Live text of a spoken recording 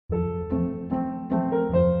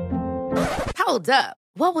Hold up.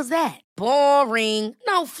 What was that? Boring.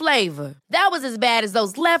 No flavor. That was as bad as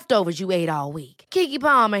those leftovers you ate all week. Keke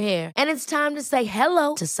Palmer here, and it's time to say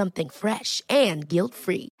hello to something fresh and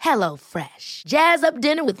guilt-free. Hello Fresh. Jazz up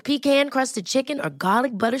dinner with pecan-crusted chicken or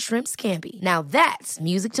garlic butter shrimp scampi. Now that's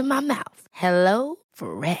music to my mouth. Hello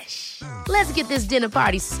Fresh. Let's get this dinner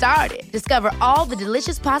party started. Discover all the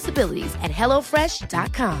delicious possibilities at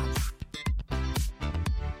hellofresh.com.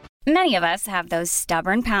 Many of us have those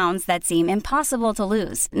stubborn pounds that seem impossible to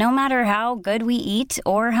lose, no matter how good we eat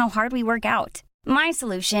or how hard we work out. My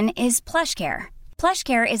solution is PlushCare.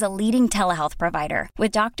 PlushCare is a leading telehealth provider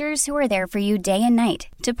with doctors who are there for you day and night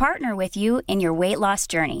to partner with you in your weight loss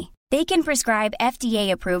journey. They can prescribe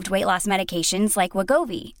FDA-approved weight loss medications like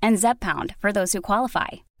Wegovy and Zepbound for those who qualify.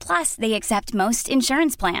 Plus, they accept most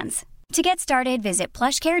insurance plans. To get started, visit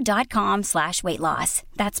plushcare.com/weightloss.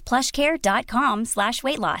 That's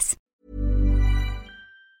plushcare.com/weightloss.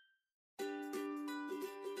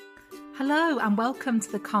 Hello and welcome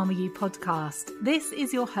to the Calmer You podcast. This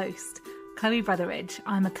is your host, Chloe Brotheridge.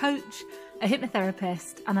 I'm a coach, a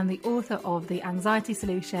hypnotherapist, and I'm the author of The Anxiety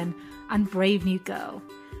Solution and Brave New Girl.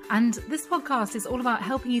 And this podcast is all about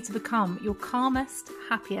helping you to become your calmest,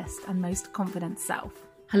 happiest, and most confident self.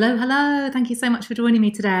 Hello. Thank you so much for joining me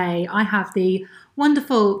today. I have the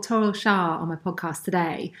wonderful Toral Shah on my podcast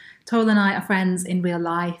today. Toral and I are friends in real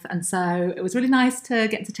life, and so it was really nice to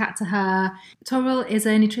get to chat to her. Toral is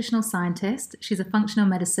a nutritional scientist. She's a functional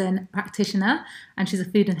medicine practitioner, and she's a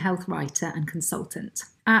food and health writer and consultant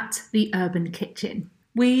at The Urban Kitchen.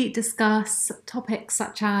 We discuss topics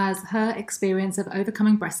such as her experience of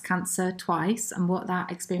overcoming breast cancer twice and what that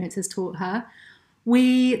experience has taught her.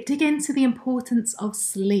 We dig into the importance of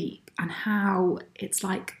sleep and how it's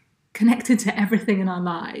like connected to everything in our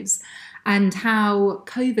lives and how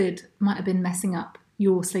COVID might have been messing up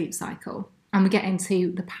your sleep cycle. And we get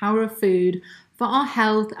into the power of food for our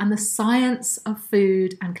health and the science of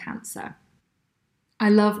food and cancer. I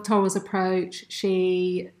love Toral's approach.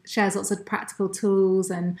 She shares lots of practical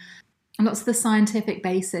tools and lots of the scientific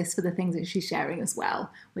basis for the things that she's sharing as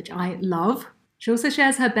well, which I love. She also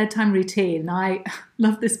shares her bedtime routine. I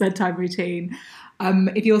love this bedtime routine.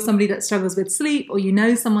 If you're somebody that struggles with sleep or you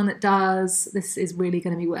know someone that does, this is really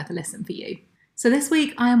going to be worth a listen for you. So this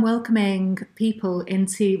week I am welcoming people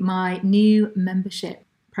into my new membership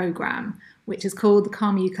program, which is called the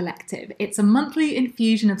Calmer You Collective. It's a monthly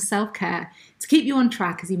infusion of self-care to keep you on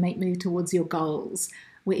track as you make move towards your goals.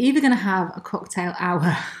 We're either going to have a cocktail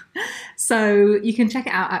hour. So you can check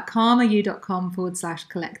it out at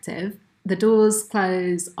calmeryou.com/collective. The doors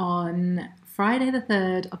close on Friday the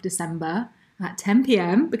 3rd of December at 10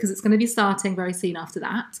 p.m. because it's going to be starting very soon after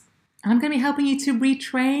that. And I'm going to be helping you to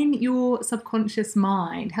retrain your subconscious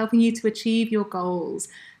mind, helping you to achieve your goals,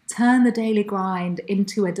 turn the daily grind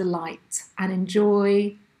into a delight and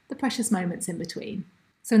enjoy the precious moments in between.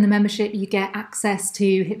 So in the membership, you get access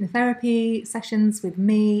to hypnotherapy sessions with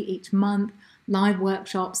me each month, live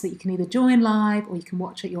workshops that you can either join live or you can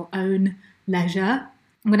watch at your own leisure.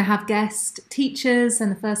 I'm going to have guest teachers,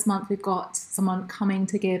 and the first month we've got someone coming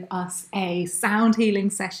to give us a sound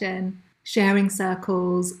healing session, sharing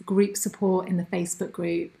circles, group support in the Facebook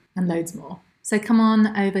group, and loads more. So come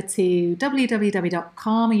on over to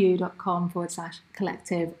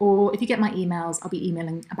www.calmeryou.com/collective, or if you get my emails, I'll be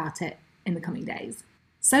emailing about it in the coming days.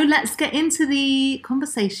 So let's get into the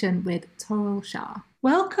conversation with Toral Shah.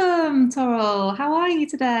 Welcome, Toral. How are you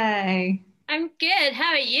today? I'm good.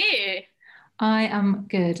 How are you? I am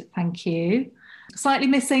good, thank you. Slightly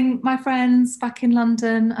missing my friends back in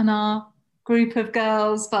London and our group of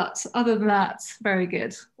girls, but other than that, very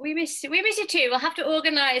good. We miss you too. We'll have to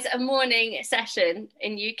organise a morning session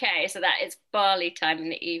in UK so that it's barley time in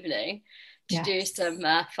the evening to do some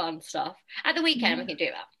fun stuff. At the weekend, we can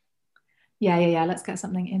do that. Yeah. Let's get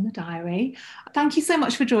something in the diary. Thank you so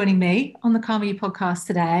much for joining me on the Calmer You podcast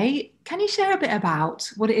today. Can you share a bit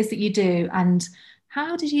about what it is that you do and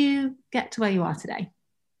how did you get to where you are today?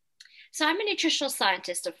 So I'm a nutritional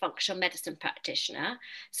scientist and functional medicine practitioner.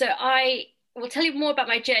 So I will tell you more about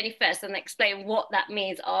my journey first and explain what that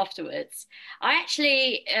means afterwards. I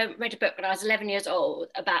actually read a book when I was 11 years old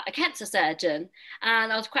about a cancer surgeon,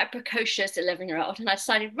 and I was quite a precocious 11-year-old, and I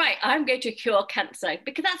decided, right, I'm going to cure cancer,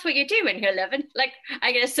 because that's what you do when you're 11. Like,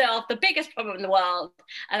 I'm going to solve the biggest problem in the world,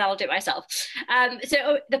 and I'll do it myself.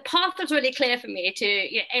 So the path was really clear for me to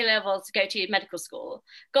A-levels, to go to medical school.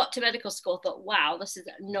 Got to medical school, thought, wow, this is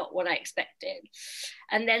not what I expected.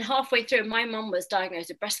 And then halfway through, my mum was diagnosed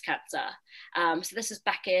with breast cancer. So this was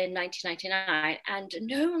back in 1999, and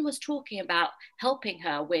no one was talking about helping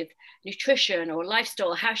her with nutrition or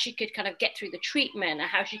lifestyle, how she could kind of get through the treatment and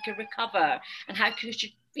how she could recover and how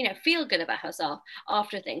she feel good about herself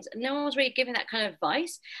after things. And no one was really giving that kind of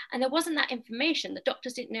advice. And there wasn't that information. The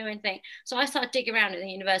doctors didn't know anything. So I started digging around in the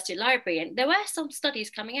university library, and there were some studies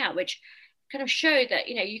coming out which kind of showed that,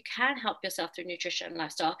 you can help yourself through nutrition and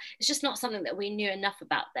lifestyle. It's just not something that we knew enough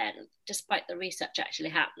about then, despite the research actually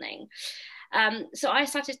happening. So I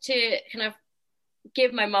started to kind of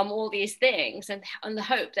give my mum all these things and on the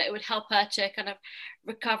hope that it would help her to kind of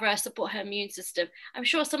recover, support her immune system. I'm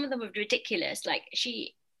sure some of them were ridiculous. Like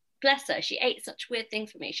bless her, she ate such weird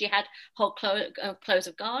things for me. She had whole cloves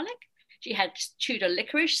of garlic. She had chewed on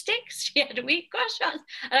licorice sticks. She had wheatgrass shots.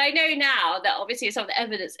 And I know now that obviously some of the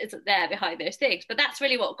evidence isn't there behind those things, but that's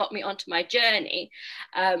really what got me onto my journey.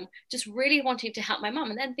 Just really wanting to help my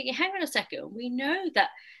mum, and then thinking, hang on a second, we know that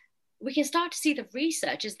we can start to see the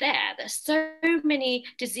research is there. There's so many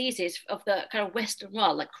diseases of the kind of Western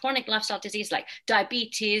world, like chronic lifestyle disease, like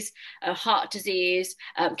diabetes, heart disease,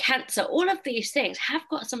 cancer. All of these things have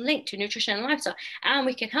got some link to nutrition and lifestyle, and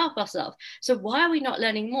we can help ourselves. So why are we not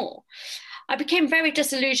learning more? I became very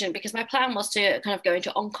disillusioned because my plan was to kind of go into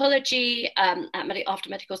oncology after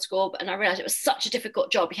medical school, and I realized it was such a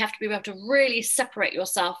difficult job. You have to be able to really separate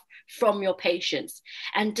yourself from your patients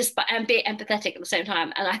and be empathetic at the same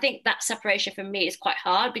time. And I think that separation for me is quite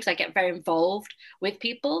hard because I get very involved with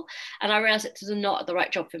people, and I realized it was not the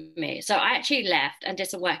right job for me. So I actually left and did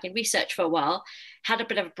some work in research for a while, had a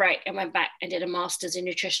bit of a break, and went back and did a master's in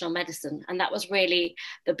nutritional medicine. And that was really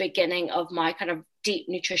the beginning of my kind of deep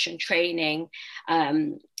nutrition training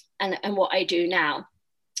and what I do now.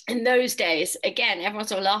 In those days, again, everyone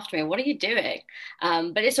sort of laughed at me, what are you doing?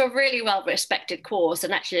 But it's a really well-respected course,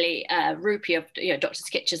 and actually Rupi of Dr.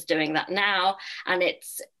 Skitcher's doing that now. And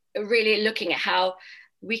it's really looking at how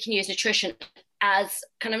we can use nutrition as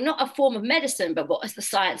kind of not a form of medicine, but what is the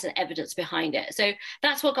science and evidence behind it. So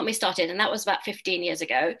that's what got me started. And that was about 15 years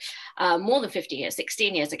ago, more than 15 years,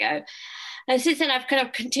 16 years ago. And since then, I've kind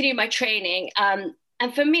of continued my training.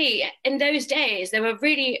 And for me, in those days, there were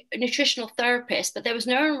really nutritional therapists, but there was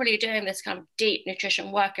no one really doing this kind of deep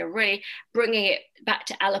nutrition work and really bringing it back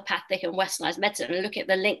to allopathic and westernized medicine and looking at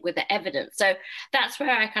the link with the evidence. So that's where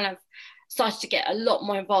I kind of started to get a lot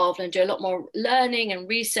more involved and do a lot more learning and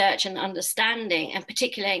research and understanding, and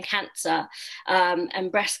particularly in cancer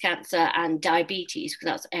and breast cancer and diabetes,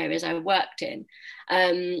 because that's areas I worked in.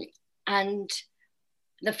 And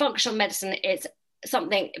the functional medicine is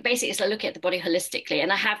something, basically it's like looking at the body holistically,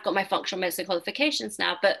 and I have got my functional medicine qualifications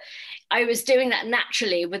now, but I was doing that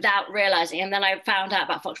naturally without realizing. And then I found out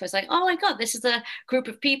about functional medicine, like, oh my God, this is a group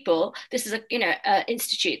of people, this is a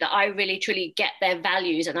institute that I really truly get their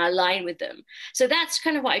values and I align with them. So that's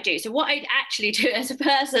kind of what I do. So what I actually do as a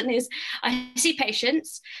person is I see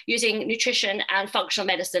patients using nutrition and functional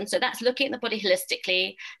medicine. So that's looking at the body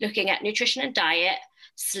holistically, looking at nutrition and diet,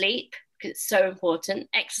 sleep, because it's so important,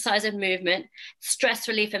 exercise and movement, stress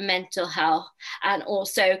relief and mental health, and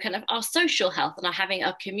also kind of our social health and our having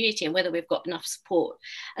our community and whether we've got enough support.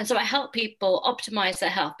 And so I help people optimize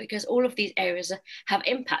their health, because all of these areas have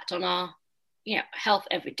impact on our health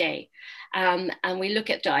every day. And we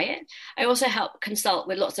look at diet. I also help consult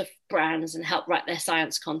with lots of brands and help write their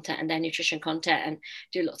science content and their nutrition content and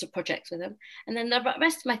do lots of projects with them. And then the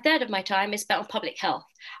rest of my third of my time is spent on public health.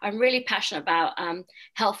 I'm really passionate about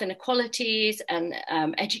health inequalities and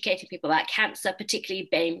educating people about cancer, particularly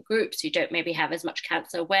BAME groups who don't maybe have as much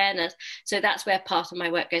cancer awareness. So that's where part of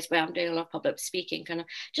my work goes, where I'm doing a lot of public speaking, kind of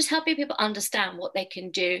just helping people understand what they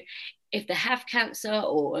can do if they have cancer,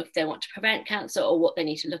 or if they want to prevent cancer, or what they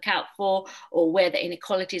need to look out for, or where the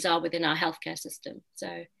inequalities are within our healthcare system.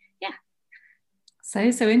 So, yeah.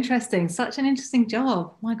 So interesting. Such an interesting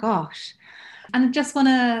job. My gosh. And I just want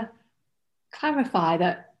to clarify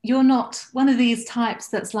that you're not one of these types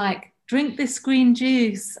that's like, drink this green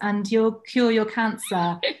juice and you'll cure your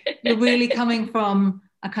cancer. You're really coming from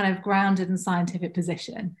a kind of grounded and scientific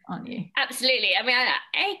position, aren't you? Absolutely. I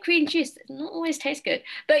mean, green juice does not always taste good,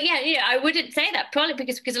 but yeah, I wouldn't say that, probably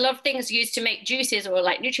because a lot of things used to make juices or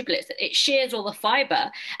like NutriBlitz, it shears all the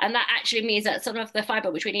fiber, and that actually means that some of the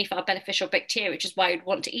fiber which we need for our beneficial bacteria, which is why you'd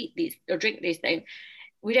want to eat these or drink these things,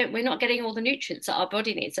 we're not getting all the nutrients that our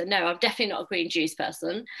body needs. So no, I'm definitely not a green juice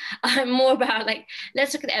person. I'm more about like,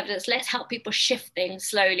 let's look at the evidence. Let's help people shift things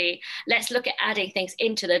slowly. Let's look at adding things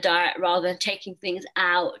into the diet rather than taking things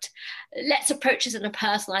out. Let's approach this in a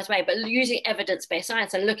personalized way, but using evidence-based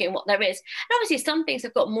science and looking at what there is. And obviously some things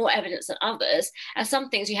have got more evidence than others, and some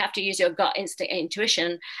things you have to use your gut instinct and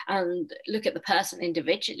intuition and look at the person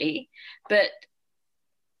individually. But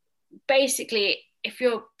basically, if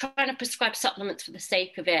you're trying to prescribe supplements for the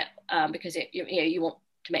sake of it, because you want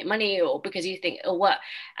to make money or because you think it'll work,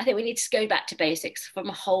 I think we need to go back to basics from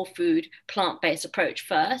a whole food, plant-based approach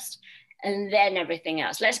first, and then everything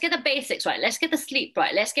else. Let's get the basics right. Let's get the sleep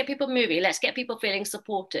right. Let's get people moving. Let's get people feeling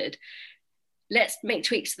supported. Let's make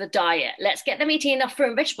tweaks to the diet. Let's get them eating enough fruit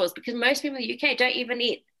and vegetables, because most people in the UK don't even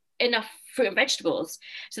eat enough fruit and vegetables.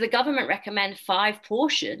 So the government recommend 5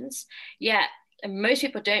 portions, yet most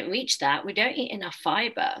people don't reach that. We don't eat enough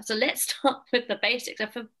fiber. So let's start with the basics.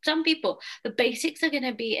 And for some people, the basics are going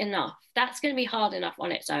to be enough. That's going to be hard enough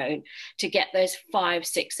on its own to get those 5,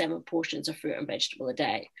 6, 7 portions of fruit and vegetable a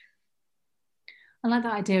day. I like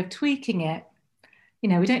that idea of tweaking it. You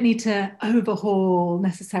know, we don't need to overhaul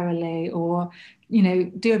necessarily or, you know,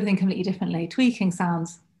 do everything completely differently. Tweaking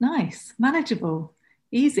sounds nice, manageable,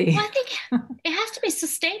 easy. Well, I think it has to be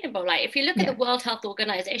sustainable. Like if you look at the World Health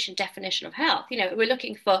Organization definition of health, you know, we're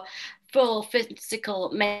looking for full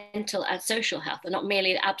physical, mental, and social health, and not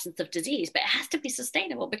merely the absence of disease. But it has to be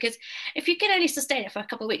sustainable, because if you can only sustain it for a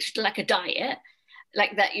couple of weeks, like a diet,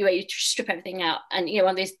 like that, you strip everything out and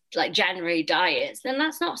on these like January diets, then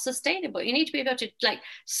that's not sustainable. You need to be able to like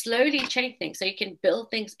slowly change things so you can build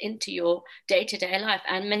things into your day-to-day life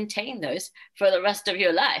and maintain those for the rest of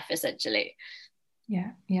your life, essentially.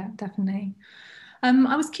 Yeah, definitely.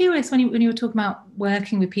 I was curious when you were talking about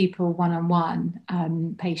working with people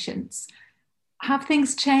one-on-one, patients, have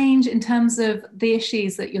things changed in terms of the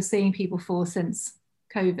issues that you're seeing people for since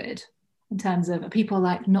COVID? In terms of people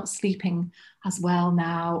like not sleeping as well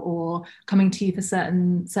now, or coming to you for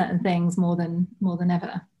certain things more than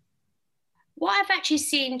ever? What I've actually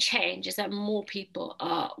seen change is that more people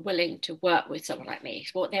are willing to work with someone like me.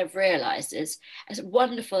 What they've realised is, as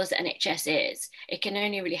wonderful as the NHS is, it can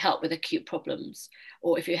only really help with acute problems,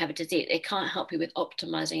 or if you have a disease, it can't help you with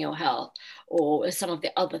optimising your health or with some of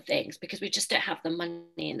the other things, because we just don't have the money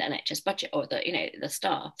in the NHS budget or the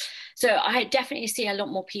staff. So I definitely see a lot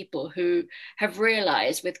more people who have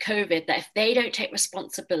realised with COVID that if they don't take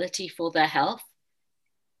responsibility for their health,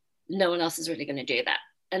 no one else is really going to do that.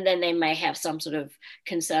 And then they may have some sort of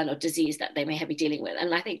concern or disease that they may be dealing with.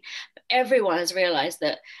 And I think everyone has realized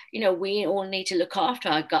that, we all need to look after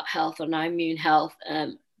our gut health and our immune health,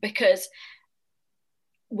 because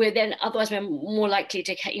otherwise we're more likely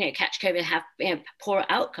to, catch COVID and have, poorer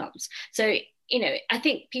outcomes. So, I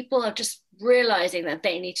think people are just realizing that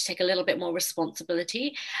they need to take a little bit more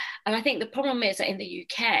responsibility. And I think the problem is that in the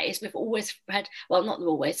UK is we've always had, well, not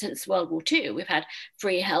always, since World War II, we've had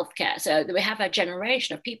free healthcare. So we have a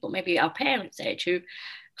generation of people, maybe our parents' age, who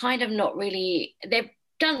kind of not really, they've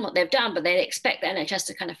done what they've done, but they expect the NHS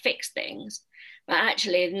to kind of fix things, but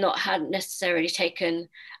actually hadn't necessarily taken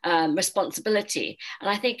responsibility. And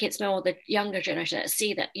I think it's more the younger generation that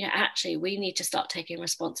see that, actually we need to start taking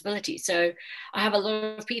responsibility. So I have a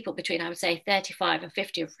lot of people between, I would say, 35 and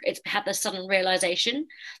 50, it's had the sudden realization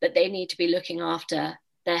that they need to be looking after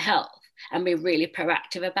their health and be really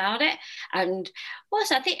proactive about it. And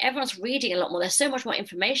also, I think everyone's reading a lot more. There's so much more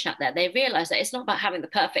information out there. They realize that it's not about having the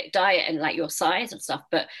perfect diet and like your size and stuff,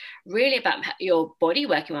 but really about your body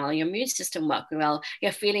working well, your immune system working well,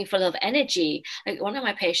 you're feeling full of energy. Like one of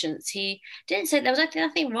my patients, he didn't say there was actually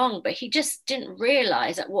nothing wrong, but he just didn't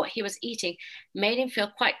realize that what he was eating made him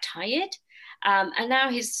feel quite tired. And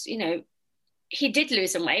now he's, he did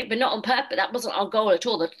lose some weight, but not on purpose. That wasn't our goal at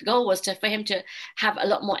all. The goal was for him to have a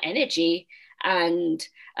lot more energy and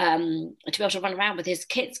to be able to run around with his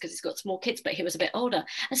kids, because he's got small kids, but he was a bit older.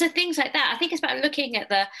 And so things like that, I think it's about looking at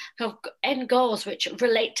the kind of end goals which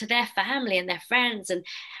relate to their family and their friends and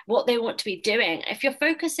what they want to be doing. If you're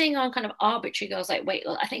focusing on kind of arbitrary goals like weight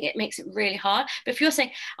loss, I think it makes it really hard. But if you're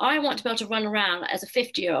saying, I want to be able to run around as a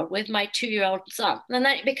 50-year-old with my 2-year-old son, then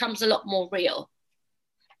it becomes a lot more real.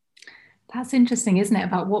 That's interesting, isn't it,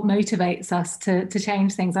 about what motivates us to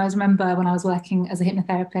change things. I always remember when I was working as a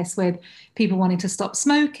hypnotherapist with people wanting to stop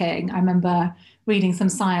smoking, I remember reading some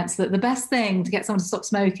science that the best thing to get someone to stop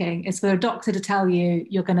smoking is for a doctor to tell you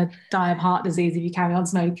you're going to die of heart disease if you carry on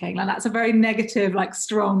smoking. Like that's a very negative, like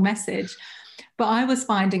strong message. But I was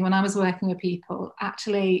finding when I was working with people,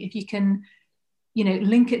 actually, if you can,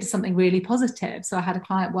 link it to something really positive. So I had a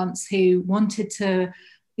client once who wanted to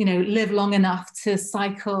live long enough to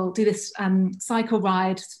do this cycle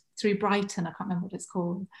ride through Brighton. I can't remember what it's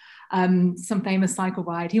called. Some famous cycle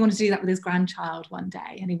ride. He wanted to do that with his grandchild one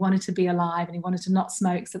day, and he wanted to be alive and he wanted to not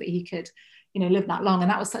smoke so that he could, live that long. And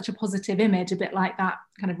that was such a positive image, a bit like that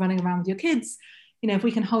kind of running around with your kids. If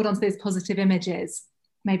we can hold on to those positive images,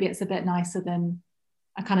 maybe it's a bit nicer than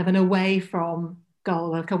a kind of an away from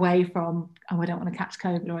goal, like away from, I don't want to catch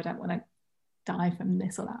COVID or I don't want to die from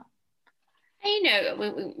this or that.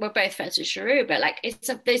 We're both friends with Sharu, but like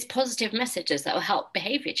those positive messages that will help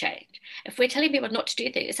behavior change. If we're telling people not to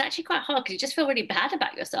do things, it's actually quite hard because you just feel really bad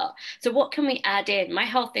about yourself. So what can we add in? My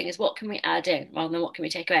whole thing is, what can we add in rather than what can we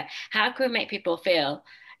take away? How can we make people feel,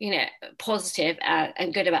 positive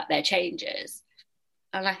and good about their changes?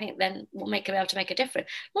 And I think then we'll be able to make a difference.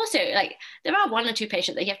 Also, like, there are one or two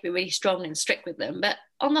patients that you have to be really strong and strict with them, but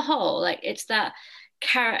on the whole, like, it's that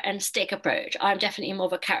carrot and stick approach. I'm definitely more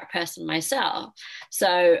of a carrot person myself,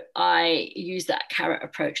 so I use that carrot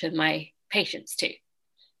approach with my patients too.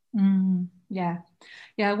 Yeah,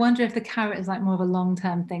 I wonder if the carrot is like more of a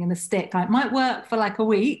long-term thing, and the stick like might work for like a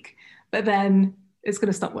week, but then it's going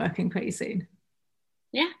to stop working pretty soon.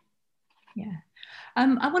 Yeah.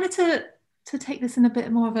 I wanted to take this in a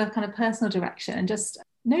bit more of a kind of personal direction and just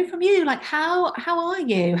know from you, like, how are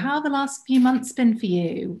you? How have the last few months been for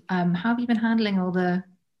you? How have you been handling all the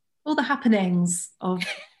happenings of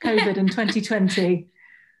COVID in 2020?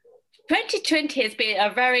 2020 has been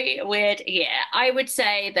a very weird year. I would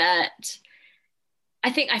say that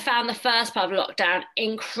I think I found the first part of lockdown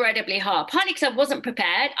incredibly hard, partly because I wasn't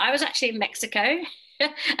prepared. I was actually in Mexico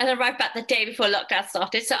and arrived back the day before lockdown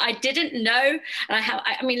started. So I didn't know.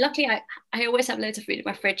 And luckily I always have loads of food in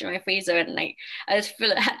my fridge and my freezer, and like I just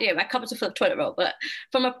feel my cupboards are full of toilet roll. But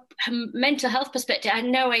from a mental health perspective, I had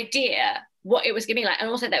no idea what it was going to be like, and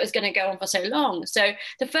also that it was going to go on for so long. So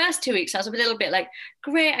the first 2 weeks I was a little bit like,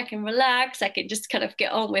 great, I can relax, I can just kind of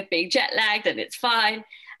get on with being jet lagged and it's fine.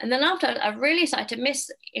 And then after, I really started to miss,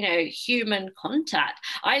 human contact.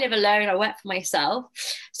 I live alone, I work for myself.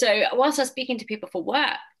 So whilst I was speaking to people for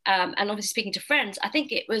work, and obviously speaking to friends, I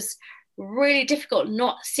think it was really difficult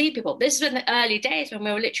not to see people. This was in the early days when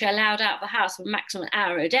we were literally allowed out of the house for a maximum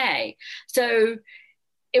hour a day. So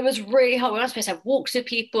it was really hard. We weren't supposed to have walks with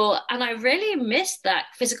people, and I really missed that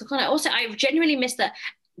physical contact. Also, I genuinely missed that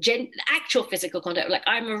actual physical contact. Like,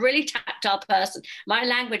 I'm a really tactile person. My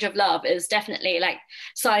language of love is definitely like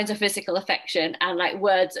signs of physical affection and like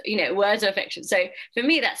words of affection. So for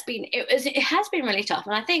me, it has been really tough.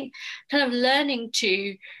 And I think kind of learning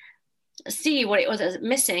to see what it was as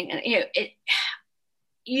missing, and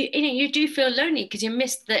you do feel lonely because you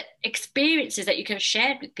miss the experiences that you could have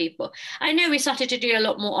shared with people. I know we started to do a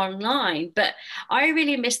lot more online, but I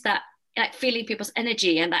really miss that, like feeling people's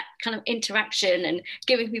energy and that kind of interaction and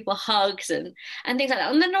giving people hugs and things like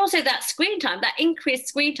that. And then also that screen time, that increased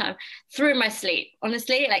screen time through my sleep.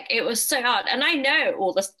 Honestly, like, it was so hard. And I know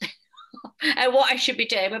all this and what I should be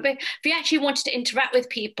doing, but if you actually wanted to interact with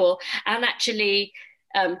people and actually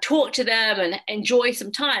talk to them and enjoy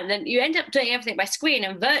some time, then you end up doing everything by screen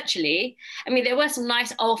and virtually. I mean, there were some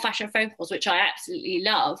nice old-fashioned phone calls, which I absolutely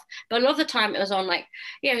love, but a lot of the time it was on like,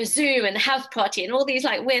 Zoom and the house party and all these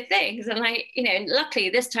like weird things. And luckily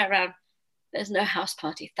this time around, there's no house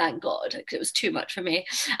party, thank God, because it was too much for me.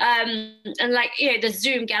 And like, the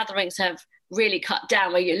Zoom gatherings have really cut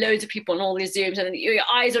down, where you're loads of people on all these Zooms and your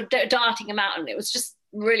eyes are darting them out, and it was just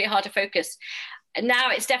really hard to focus. And now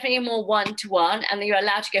it's definitely more one-to-one, and you're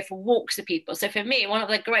allowed to go for walks with people. So for me, one of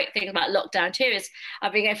the great things about lockdown too is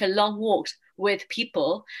I've been going for long walks with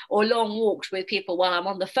people, or long walks with people while I'm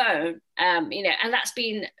on the phone, and that's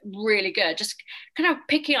been really good. Just kind of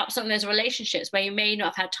picking up some of those relationships where you may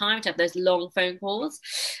not have had time to have those long phone calls.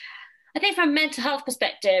 I think from a mental health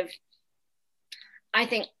perspective, I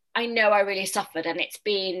know I really suffered, and it's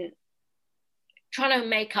been trying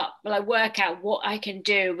to work out what I can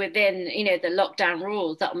do within, the lockdown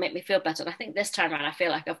rules that will make me feel better. And I think this time around, I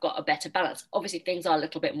feel like I've got a better balance. Obviously, things are a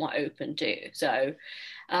little bit more open too. So,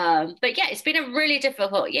 but yeah, it's been a really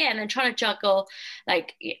difficult year. And then trying to juggle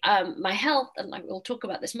my health, and like, we'll talk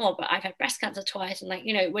about this more, but I've had breast cancer twice.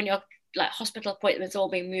 And when you're like hospital appointments all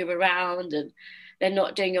being moved around and they're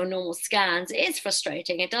not doing your normal scans, it is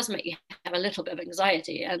frustrating. It does make you have a little bit of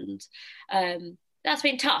anxiety. And, that's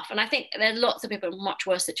been tough. And I think there's lots of people in a much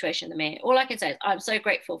worse situation than me. All I can say is I'm so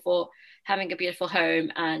grateful for having a beautiful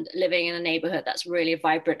home and living in a neighborhood that's really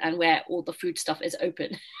vibrant and where all the food stuff is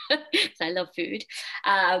open. So I love food.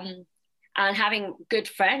 And having good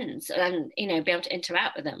friends and, be able to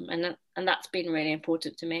interact with them. And that's been really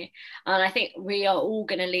important to me. And I think we are all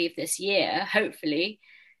going to leave this year, hopefully,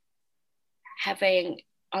 having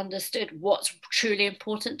understood what's truly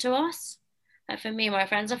important to us. For me, my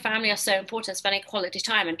friends and family are so important, spending quality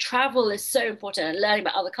time, and travel is so important, and learning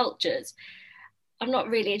about other cultures. I'm not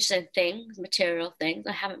really interested in material things.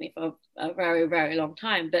 I haven't been for a very, very long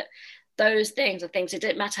time, but those things are things, it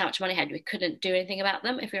didn't matter how much money I had, we couldn't do anything about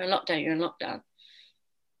them. If you're in lockdown, you're in lockdown.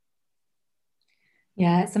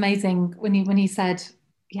 Yeah, it's amazing when you said,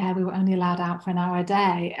 yeah, we were only allowed out for an hour a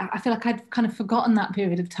day. I feel like I'd kind of forgotten that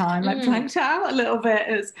period of time, like blanked out a little bit.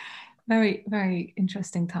 Very, very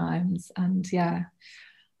interesting times. And yeah,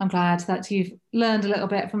 I'm glad that you've learned a little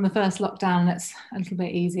bit from the first lockdown. It's a little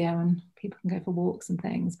bit easier and people can go for walks and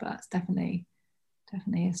things, but it's definitely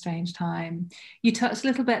a strange time. You touched a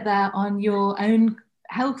little bit there on your own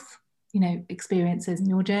health, experiences and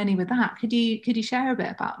your journey with that. Could you share a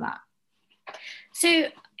bit about that? So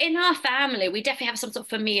in our family, we definitely have some sort of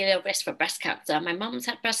familial risk for breast cancer. My mum's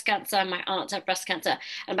had breast cancer, my aunt's had breast cancer,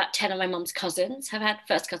 and about 10 of my mum's first cousins have had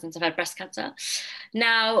breast cancer.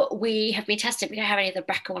 Now we have been tested. We don't have any of the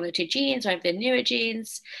BRCA1 or 2 genes or any of the newer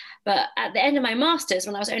genes. But at the end of my master's,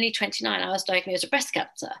 when I was only 29, I was diagnosed with breast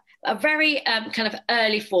cancer, a very kind of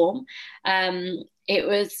early form.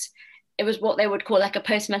 It was what they would call like a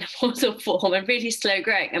postmenopausal form and really slow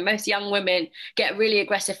growing. And most young women get really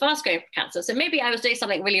aggressive, fast growing cancer. So maybe I was doing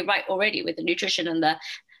something really right already with the nutrition and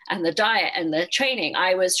the diet and the training.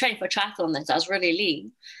 I was training for triathlon then, so I was really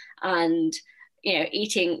lean and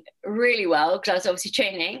eating really well because I was obviously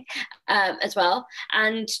training as well,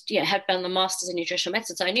 and had done the master's in nutritional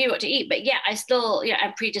medicine, so I knew what to eat. But I still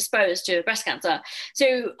am predisposed to breast cancer.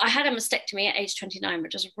 So I had a mastectomy at age 29,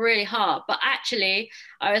 which was really hard. But actually,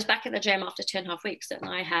 I was back in the gym after 2.5 weeks, and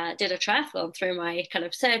I did a triathlon through my kind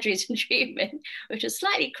of surgeries and treatment, which was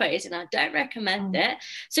slightly crazy, and I don't recommend it.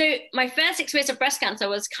 So my first experience of breast cancer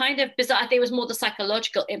was kind of bizarre. I think it was more the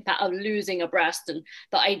psychological impact of losing a breast and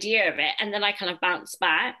the idea of it, and then I kind of bounced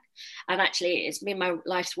back. And actually, it's been my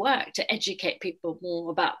life's work to educate people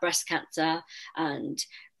more about breast cancer and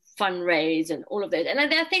fundraise and all of those.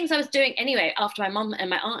 And there are things I was doing anyway after my mum and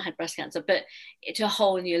my aunt had breast cancer, but to a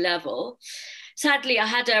whole new level. Sadly, I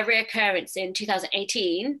had a reoccurrence in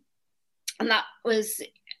 2018, and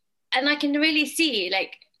I can really see,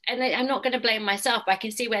 and I'm not going to blame myself, but I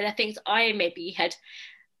can see where there are things I maybe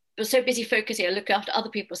was so busy focusing on looking after other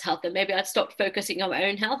people's health, and maybe I'd stopped focusing on my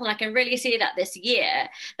own health. And I can really see that this year,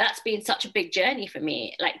 that's been such a big journey for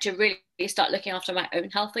me, to really start looking after my own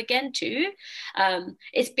health again too.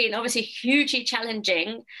 It's been obviously hugely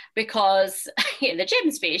challenging because the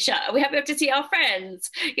gym's been shut. We haven't been able to see our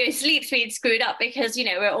friends. Sleep's been screwed up because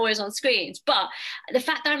we're always on screens. But the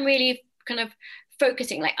fact that I'm really kind of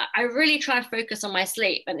focusing, I really try and focus on my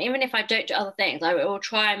sleep, and even if I don't do other things, I will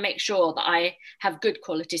try and make sure that I have good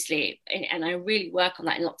quality sleep, and I really work on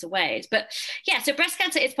that in lots of ways. But so breast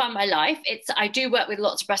cancer is part of my life. I do work with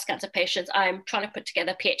lots of breast cancer patients. I'm trying to put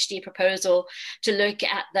together a PhD proposal to look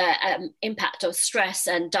at the impact of stress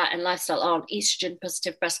and diet and lifestyle on estrogen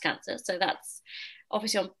positive breast cancer. So that's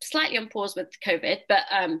obviously slightly on pause with COVID, but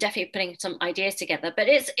definitely putting some ideas together. But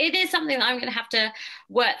it is something that I'm going to have to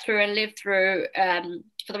work through and live through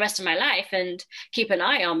for the rest of my life and keep an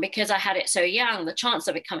eye on, because I had it so young. The chance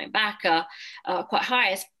of it coming back are quite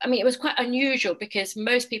high. It was quite unusual because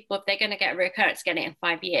most people, if they're going to get a recurrence, get it in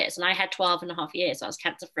 5 years. And I had 12.5 years, so I was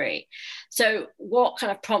cancer-free. So what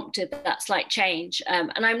kind of prompted that slight change?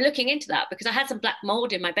 And I'm looking into that because I had some black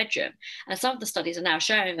mold in my bedroom. And some of the studies are now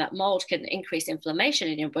showing that mold can increase inflammation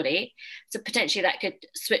in your body. So potentially that could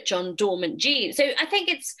switch on dormant genes. So I think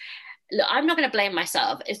look, I'm not going to blame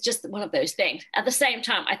myself. It's just one of those things. At the same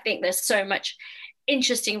time, I think there's so much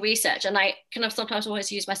interesting research, and I kind of sometimes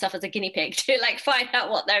always use myself as a guinea pig to find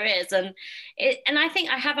out what there is. And I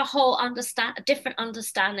think I have a different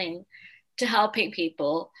understanding to helping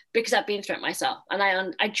people because I've been through it myself,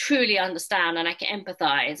 and I truly understand, and I can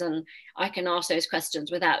empathize, and I can ask those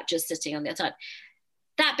questions without just sitting on the other side.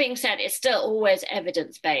 That being said, it's still always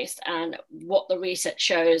evidence-based and what the research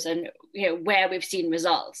shows and where we've seen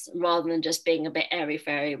results, rather than just being a bit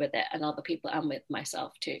airy-fairy with it and other people and with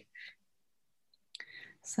myself too.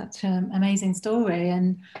 Such an amazing story.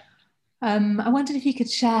 And I wondered if you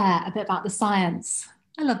could share a bit about the science.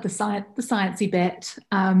 I love the sciencey bit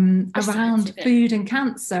around food and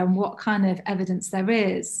cancer, and what kind of evidence there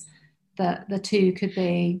is that the two could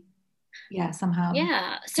be somehow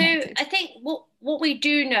so connected. I think what we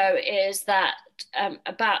do know is that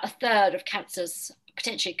about a third of cancers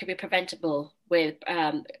potentially could be preventable with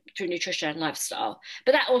through nutrition and lifestyle,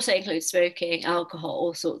 but that also includes smoking, alcohol,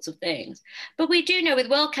 all sorts of things. But we do know with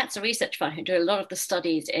World Cancer Research Fund, who do a lot of the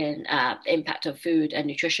studies in the impact of food and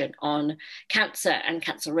nutrition on cancer and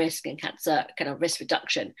cancer risk and cancer kind of risk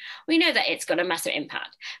reduction, we know that it's got a massive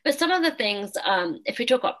impact. But some of the things, if we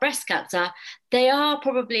talk about breast cancer, they are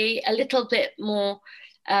probably a little bit more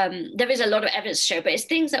there is a lot of evidence to show, but it's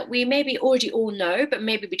things that we maybe already all know, but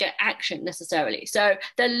maybe we don't action necessarily. So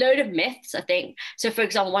there are a load of myths, I think. So for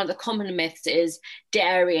example, one of the common myths is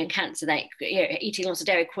dairy and cancer, that eating lots of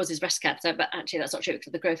dairy causes breast cancer, but actually that's not true because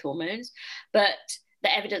of the growth hormones. But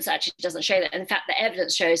the evidence actually doesn't show that. In fact, the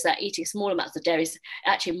evidence shows that eating small amounts of dairy is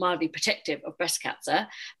actually mildly protective of breast cancer.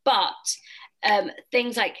 But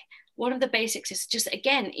things like one of the basics is just,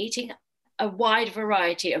 again, eating a wide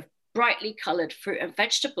variety of brightly colored fruit and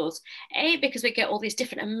vegetables. Because we get all these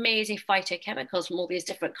different amazing phytochemicals from all these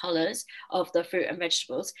different colors of the fruit and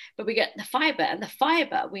vegetables, but we get the fiber, and the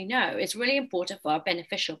fiber, we know, is really important for our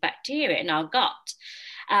beneficial bacteria in our gut.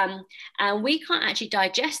 And we can't actually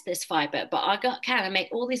digest this fiber, but our gut can, and make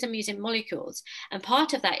all these amazing molecules. And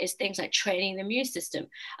part of that is things like training the immune system.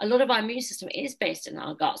 A lot of our immune system is based in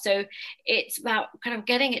our gut. So it's about kind of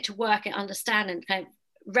getting it to work and understand and kind of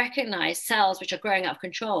recognize cells which are growing out of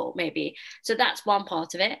control, maybe. So that's one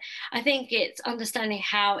part of it. I think it's understanding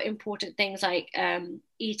how important things like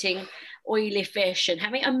eating oily fish and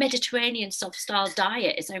having a Mediterranean style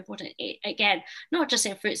diet is so important. Again, not just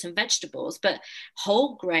in fruits and vegetables, but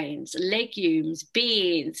whole grains, legumes,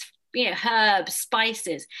 beans, herbs,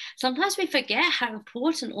 spices. Sometimes we forget how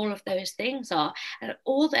important all of those things are. And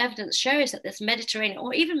all the evidence shows that this Mediterranean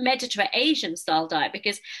or even Mediterranean Asian style diet,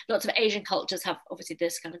 because lots of Asian cultures have obviously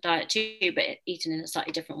this kind of diet too, but eaten in a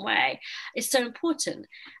slightly different way, is so important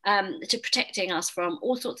to protecting us from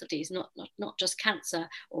all sorts of disease, not just cancer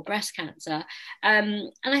or breast cancer.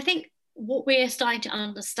 And I think what we're starting to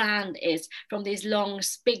understand is from these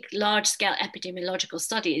big, large-scale epidemiological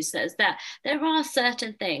studies is that there are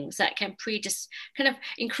certain things that can kind of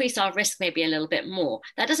increase our risk maybe a little bit more.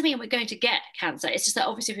 That doesn't mean we're going to get cancer. It's just that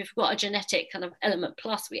obviously if we've got a genetic kind of element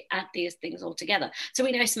plus, we add these things all together. So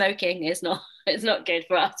we know smoking is not good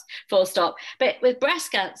for us, full stop. But with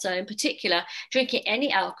breast cancer in particular, drinking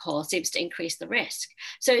any alcohol seems to increase the risk.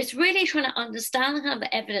 So it's really trying to understand kind of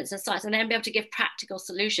the evidence and science, and then be able to give practical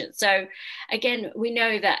solutions. So again, we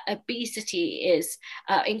know that obesity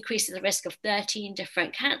increases the risk of 13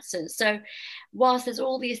 different cancers. So whilst there's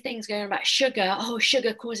all these things going on about sugar,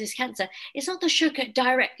 sugar causes cancer, it's not the sugar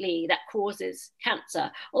directly that causes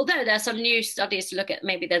cancer. Although there are some new studies to look at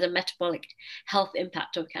maybe there's a metabolic health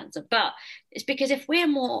impact of cancer. But it's because if we're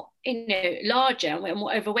more, larger and we're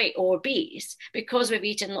more overweight or obese, because we've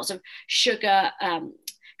eaten lots of sugar, kind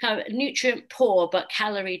of nutrient poor but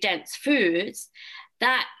calorie dense foods,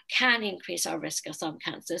 that can increase our risk of some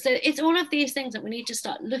cancer. So it's all of these things that we need to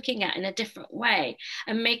start looking at in a different way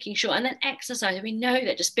and making sure. And then exercise, we know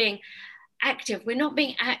that just being active, we're not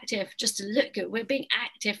being active just to look good, we're being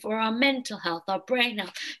active for our mental health, our brain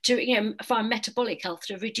health, for our metabolic health,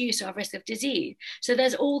 to reduce our risk of disease. So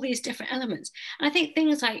there's all these different elements. And I think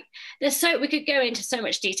things like we could go into so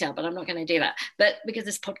much detail, but I'm not going to do that, but because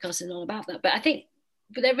this podcast is not about that. But I think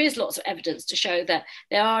there is lots of evidence to show that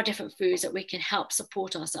there are different foods that we can help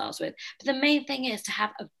support ourselves with. But the main thing is to have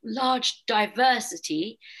a large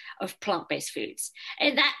diversity of plant-based foods.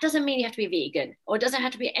 And that doesn't mean you have to be vegan, or it doesn't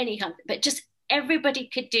have to be any kind, but just everybody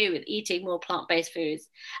could do with eating more plant-based foods.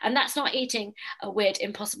 And that's not eating a weird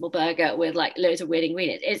Impossible burger with like loads of weird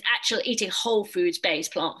ingredients. It's actually eating whole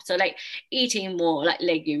foods-based plants. So like eating more like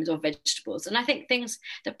legumes or vegetables. And I think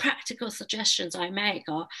the practical suggestions I make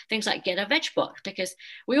are things like get a veg box, because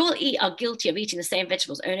we all are guilty of eating the same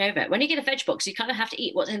vegetables over and over. When you get a veg box, you kind of have to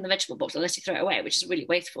eat what's in the vegetable box unless you throw it away, which is really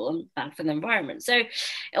wasteful and bad for the environment. So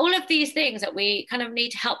all of these things that we kind of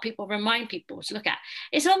need to help people, remind people to look at.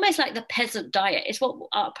 It's almost like the peasant diet. It's what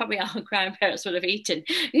probably our grandparents would have eaten,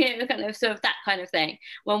 kind of sort of that kind of thing,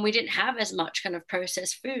 when we didn't have as much kind of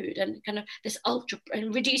processed food, and kind of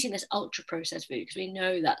reducing this ultra processed food, because we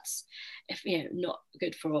know that's not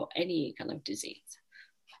good for any kind of disease.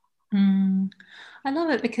 I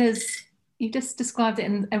love it, because you just described it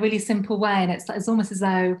in a really simple way, and it's almost as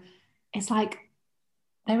though it's like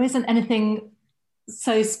there isn't anything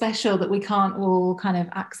so special that we can't all kind of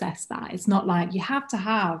access that. It's not like you have to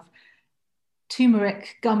have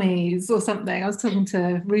turmeric gummies or something. I was talking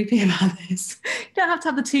to Ruby about this. You don't have to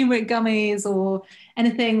have the turmeric gummies or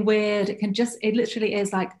anything weird. It literally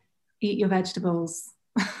is like, eat your vegetables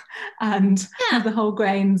and have the whole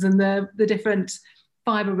grains and the different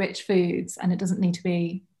fiber rich foods, and it doesn't need to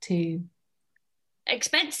be too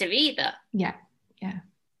expensive either. Yeah.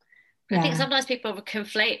 I think sometimes people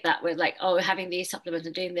conflate that with like, having these supplements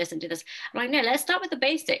and doing this and do this. I'm like, no, let's start with the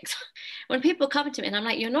basics. When people come to me and I'm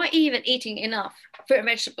like, you're not even eating enough fruit and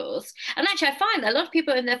vegetables. And actually I find that a lot of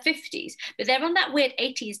people in their 50s, but they're on that weird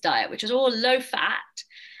 80s diet, which is all low fat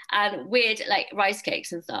and weird like rice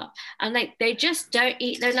cakes and stuff. And they just don't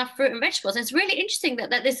eat enough fruit and vegetables. And it's really interesting that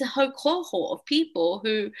there's a whole cohort of people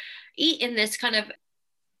who eat in this kind of,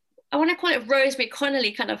 I want to call it Rosemary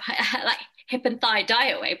Connolly kind of like hip and thigh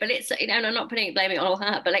diet way, but it's, and I'm not blaming it on all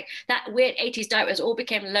her, but like that weird 80s diet was all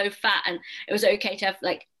became low fat, and it was okay to have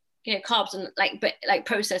like carbs and like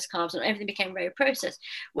processed carbs, and everything became very processed.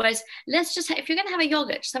 Whereas let's just, if you're going to have a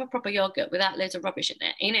yogurt, just have a proper yogurt without loads of rubbish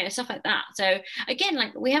in it, stuff like that. So again,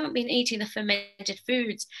 like, we haven't been eating the fermented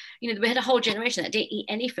foods. We had a whole generation that didn't eat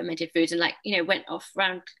any fermented foods, and went off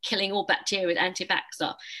around killing all bacteria with anti-vax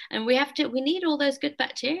stuff. And we need all those good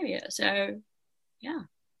bacteria. So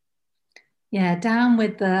yeah, down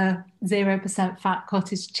with the 0% fat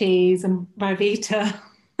cottage cheese and Rivita.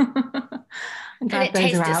 And it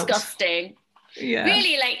tastes disgusting. Yeah.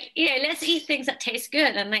 Really, let's eat things that taste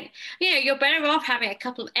good. And you're better off having a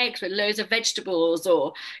couple of eggs with loads of vegetables,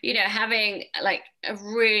 or having like a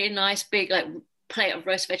really nice big plate of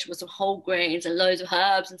roast vegetables, with whole grains and loads of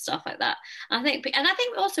herbs and stuff like that. I think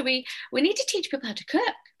also we need to teach people how to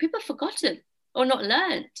cook. People have forgotten or not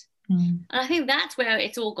learned. And I think that's where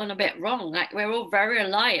it's all gone a bit wrong. Like, we're all very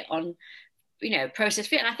reliant on processed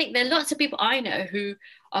food. And I think there are lots of people I know who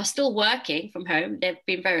are still working from home. They've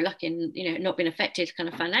been very lucky and not been affected kind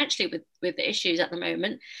of financially with the issues at the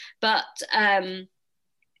moment. But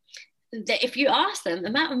if you ask them the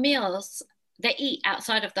amount of meals they eat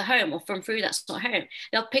outside of the home or from food that's not home,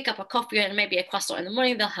 they'll pick up a coffee and maybe a croissant in the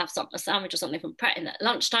morning. They'll have a sandwich or something from Pret in at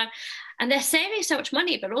lunchtime, and they're saving so much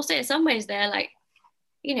money. But also in some ways they're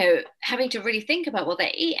having to really think about what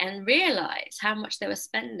they eat and realize how much they were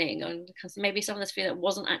spending on, because maybe some of this food that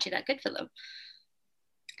wasn't actually that good for them.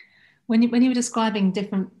 When you were describing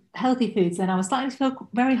different healthy foods, then I was starting to feel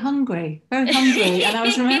very hungry. And I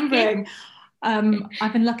was remembering,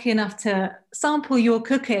 I've been lucky enough to sample your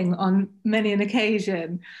cooking on many an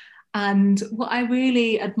occasion. And what I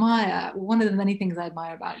really admire, one of the many things I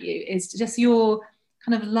admire about you, is just your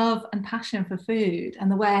kind of love and passion for food,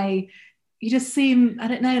 and the way you just seem, I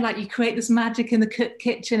don't know, like you create this magic in the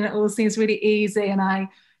kitchen. It all seems really easy. And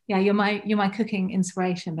you're my cooking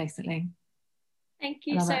inspiration, basically. Thank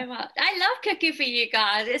you so much. I love cooking for you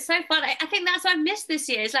guys. It's so fun. I think that's what I missed this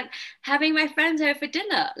year. It's like having my friends over for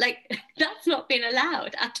dinner. Like, that's not been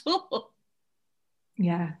allowed at all.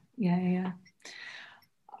 Yeah.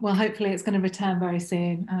 Well, hopefully it's going to return very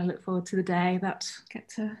soon. And I look forward to the day that I get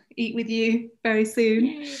to eat with you very soon.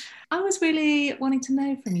 Yay. I was really wanting to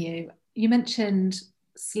know from you. You mentioned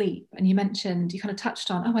sleep, and you kind of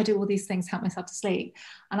touched on, I do all these things to help myself to sleep.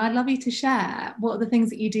 And I'd love you to share, what are the things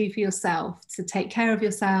that you do for yourself to take care of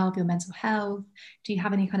yourself, your mental health? Do you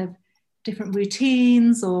have any kind of different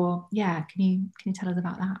routines, or can you tell us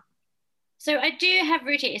about that? So I do have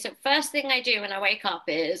routines. So first thing I do when I wake up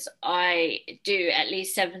is I do at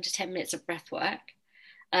least 7 to 10 minutes of breath work.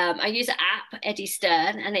 I use an app, Eddie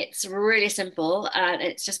Stern, and it's really simple. And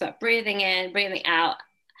it's just about breathing in, breathing out,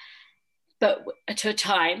 but to a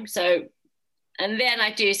time. So, and then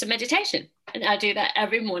I do some meditation, and I do that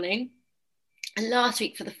every morning. And last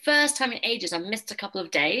week, for the first time in ages, I missed a couple of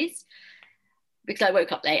days because I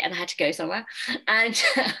woke up late and I had to go somewhere. And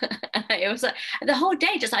it was the whole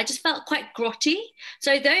day, I just felt quite grotty.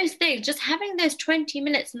 So those things, just having those 20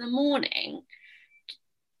 minutes in the morning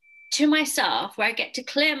to myself where I get to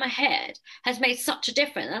clear my head has made such a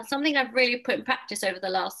difference. That's something I've really put in practice over the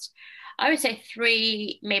last, I would say,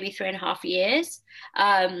 3, maybe 3.5 years.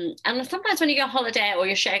 And sometimes when you go on holiday or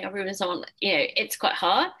you're sharing a room with someone, it's quite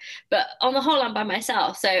hard. But on the whole, I'm by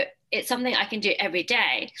myself. So it's something I can do every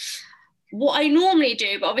day. What I normally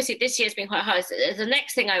do, but obviously this year's been quite hard, so the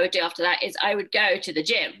next thing I would do after that is I would go to the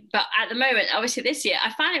gym. But at the moment, obviously this year,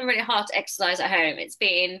 I find it really hard to exercise at home.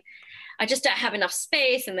 I just don't have enough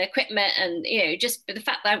space and the equipment, and just the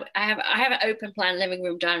fact that I have an open plan living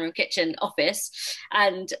room, dining room, kitchen, office,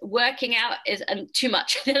 and working out is too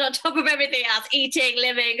much. Then on top of everything else, eating,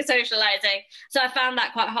 living, socializing. So I found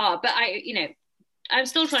that quite hard. But I'm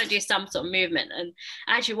still trying to do some sort of movement. And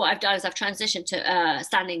actually what I've done is I've transitioned to a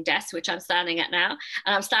standing desk, which I'm standing at now,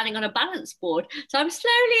 and I'm standing on a balance board. So I'm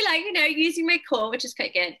slowly using my core, which is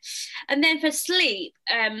quite good. And then for sleep,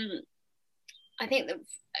 I think that,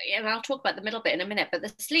 and I'll talk about the middle bit in a minute, but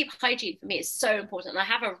the sleep hygiene for me is so important. I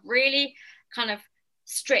have a really kind of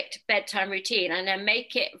strict bedtime routine, and I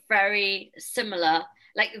make it very similar,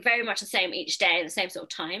 like very much the same each day, the same sort of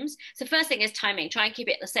times. So first thing is timing. Try and keep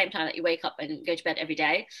it at the same time that you wake up and go to bed every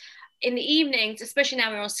day. In the evenings, especially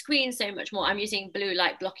now we're on screen so much more, I'm using blue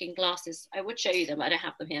light blocking glasses. I would show you them, I don't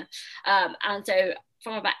have them here. And so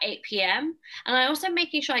from about 8 p.m. And I also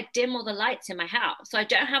making sure I dim all the lights in my house. So I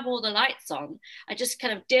don't have all the lights on. I just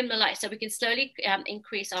kind of dim the lights so we can slowly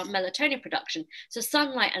increase our melatonin production. So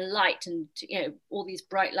sunlight and light and all these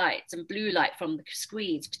bright lights and blue light from the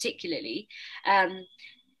screens particularly,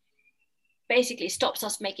 basically stops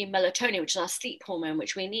us making melatonin, which is our sleep hormone,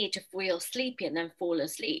 which we need to feel sleepy and then fall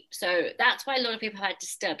asleep. So that's why a lot of people have had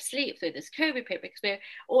disturbed sleep through this COVID period, because we're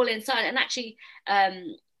all inside. And actually,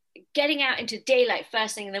 getting out into daylight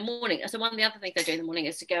first thing in the morning. So one of the other things I do in the morning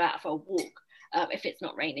is to go out for a walk if it's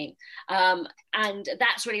not raining. And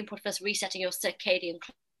that's really important for us, resetting your circadian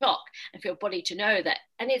clock and for your body to know that.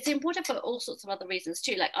 And it's important for all sorts of other reasons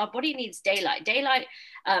too. Like our body needs daylight,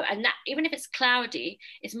 and that, even if it's cloudy,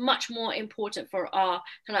 is much more important for our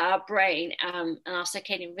kind of our brain and our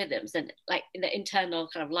circadian rhythms than like in the internal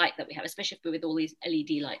kind of light that we have, especially with all these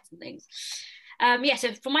LED lights and things.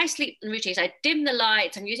 So for my sleep routines, I dim the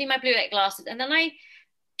lights, I'm using my blue light glasses, and then I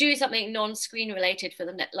do something non-screen related for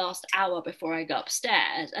the last hour before I go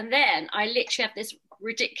upstairs. And then I literally have this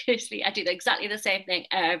ridiculously, I do exactly the same thing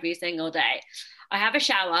every single day. I have a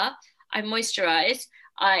shower, I moisturize,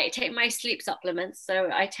 I take my sleep supplements. So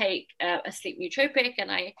I take a sleep nootropic, and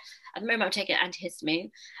at the moment I'm taking antihistamine.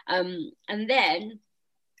 And then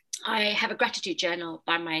I have a gratitude journal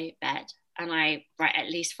by my bed, and I write at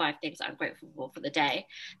least 5 things that I'm grateful for the day.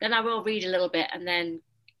 Then I will read a little bit and then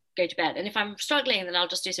go to bed. And if I'm struggling, then I'll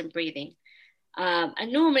just do some breathing.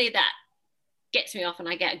 And normally that gets me off and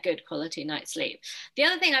I get a good quality night's sleep. The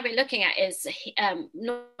other thing I've been looking at is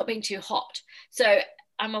not being too hot. So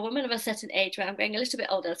I'm a woman of a certain age where I'm getting a little bit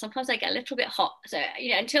older. Sometimes I get a little bit hot. So,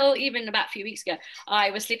 until even about a few weeks ago,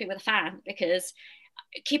 I was sleeping with a fan, because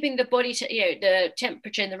keeping the body to, the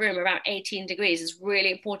temperature in the room around 18 degrees is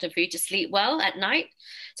really important for you to sleep well at night.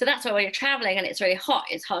 So that's why when you're traveling and it's really hot,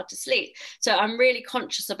 it's hard to sleep. So I'm really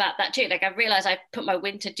conscious about that too. Like I realized I put my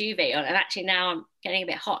winter duvet on, and actually now I'm getting a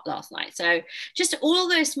bit hot last night. So just all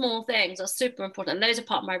those small things are super important, and those are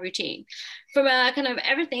part of my routine. From a kind of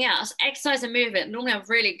everything else, exercise and movement, normally I'm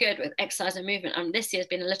really good with exercise and movement. This year's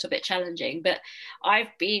been a little bit challenging, but I've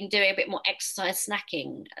been doing a bit more exercise,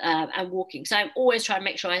 snacking and walking. So I'm always trying to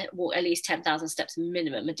make sure I walk at least 10,000 steps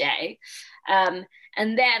minimum a day. And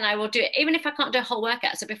then I will do it, even if I can't do a whole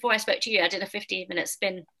workout. So before I spoke to you, I did a 15-minute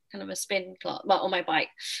spin, kind of a spin class on my bike.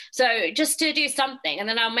 So just to do something, and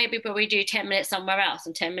then I'll maybe probably do 10 minutes somewhere else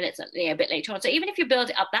and 10 minutes a bit later on. So even if you build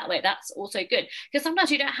it up that way, that's also good, because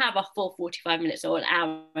sometimes you don't have a full 45 minutes or an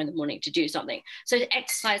hour in the morning to do something. So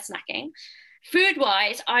exercise, snacking. Food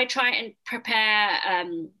wise, I try and prepare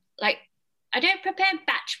I don't prepare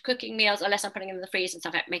batch cooking meals unless I'm putting them in the freezer and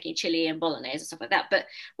stuff, like making chili and bolognese and stuff like that. But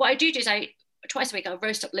what I do is twice a week, I'll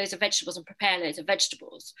roast up loads of vegetables and prepare loads of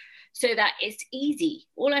vegetables so that it's easy.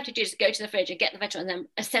 All I have to do is go to the fridge and get the vegetables and then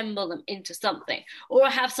assemble them into something. Or I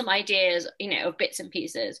have some ideas, of bits and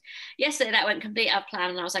pieces. Yesterday, that went completely out of plan,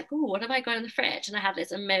 and I was like, oh, what have I got in the fridge? And I have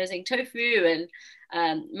this amazing tofu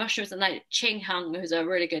and mushrooms, and like Ching Hung, who's a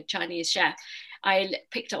really good Chinese chef. I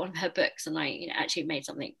picked up one of her books, and I actually made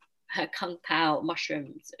something, her kung pao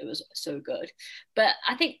mushrooms. It was so good. But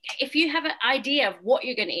I think if you have an idea of what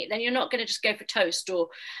you're going to eat, then you're not going to just go for toast or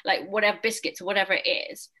like whatever, biscuits or whatever it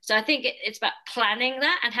is. So I think it's about planning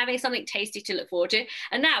that and having something tasty to look forward to.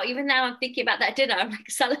 And even now I'm thinking about that dinner, I'm like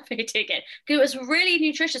salivating again, because it was really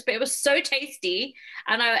nutritious, but it was so tasty,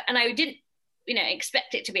 and I didn't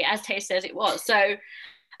expect it to be as tasty as it was. So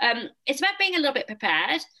it's about being a little bit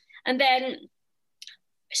prepared. And then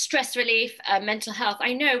stress relief, mental health.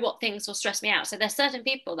 I know what things will stress me out. So there's certain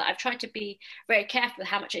people that I've tried to be very careful with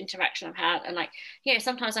how much interaction I've had. And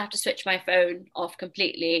sometimes I have to switch my phone off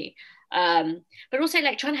completely. But also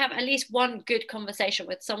like trying to have at least one good conversation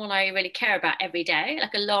with someone I really care about every day,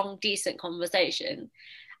 like a long, decent conversation.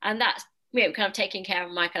 And that's, kind of taking care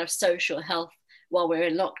of my kind of social health while we're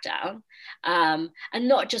in lockdown. And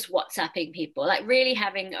not just WhatsApping people, like really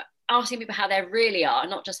asking people how they really are,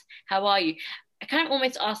 not just how are you. I kind of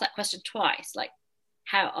almost ask that question twice, like,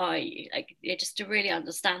 how are you? Like, just to really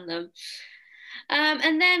understand them.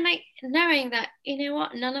 And then like knowing that,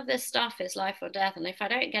 none of this stuff is life or death. And if I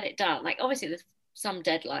don't get it done, like obviously there's some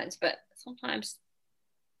deadlines, but sometimes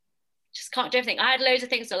just can't do everything. I had loads of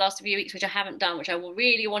things the last few weeks, which I haven't done, which I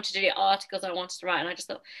really wanted to do, articles I wanted to write. And I just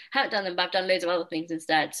thought, I haven't done them, but I've done loads of other things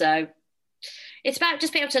instead. So it's about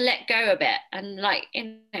just being able to let go a bit. And like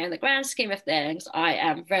in the grand scheme of things, I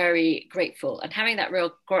am very grateful, and having that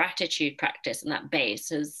real gratitude practice and that base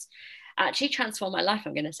has actually transformed my life,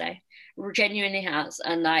 I'm going to say. Genuinely has.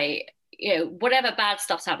 And whatever bad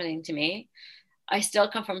stuff's happening to me, I still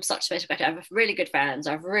come from such space of gratitude. I have really good friends,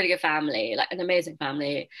 I have a really good family, like an amazing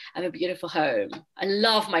family. I have a beautiful home. I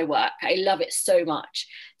love my work. I love it so much.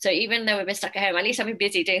 So even though we've been stuck at home, at least I've been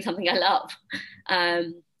busy doing something I love.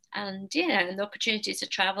 And the opportunities to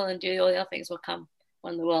travel and do all the other things will come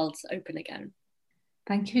when the world's open again.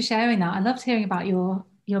 Thank you for sharing that. I loved hearing about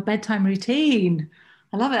your bedtime routine.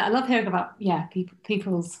 I love it. I love hearing about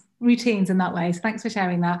people's routines in that way. So thanks for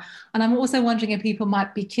sharing that. And I'm also wondering if people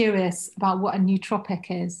might be curious about what a nootropic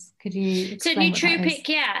is. Could you explain what that is? So nootropic,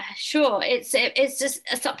 yeah, sure. It's just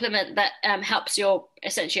a supplement that helps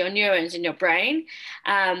essentially your neurons in your brain.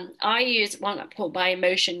 I use one called by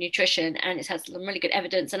Emotion Nutrition, and it has some really good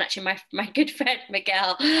evidence. And actually, my good friend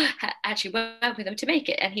Miguel actually worked with him to make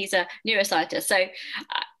it, and he's a neuroscientist. So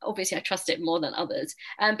obviously, I trust it more than others.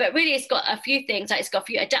 But really, it's got a few things. Like it's got a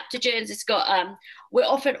few adaptogens. It's got we're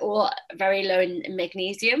often all very low in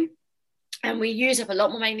magnesium. And we use up a lot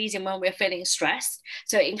more magnesium when we're feeling stressed.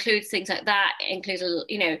 So it includes things like that. It includes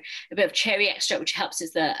a bit of cherry extract, which helps us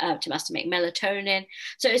to make melatonin.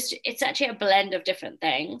 So it's actually a blend of different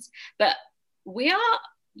things. But we're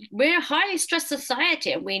a highly stressed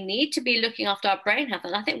society, and we need to be looking after our brain health.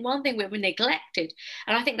 And I think one thing we've neglected,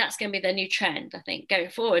 and I think that's going to be the new trend, I think, going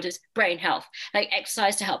forward, is brain health, like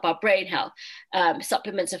exercise to help our brain health,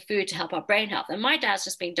 supplements of food to help our brain health. And my dad's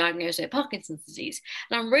just been diagnosed with Parkinson's disease.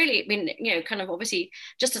 And I'm really been, kind of obviously,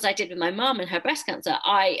 just as I did with my mum and her breast cancer,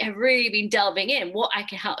 I have really been delving in what I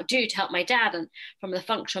can do to help my dad. And from the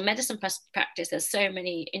functional medicine practice, there's so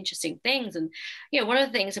many interesting things. And, one of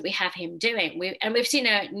the things that we have him doing, we've seen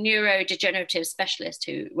a neurodegenerative specialist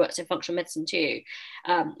who works in functional medicine too.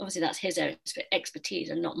 Obviously that's his own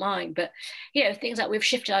expertise and not mine, but things like we've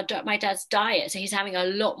shifted my dad's diet, so he's having a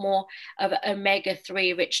lot more of an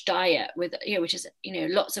omega-3 rich diet with which is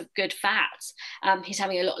lots of good fats. He's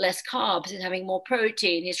having a lot less carbs, he's having more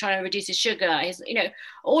protein, he's trying to reduce his sugar, he's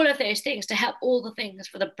all of those things to help all the things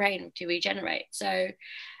for the brain to regenerate. So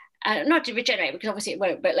not to regenerate, because obviously it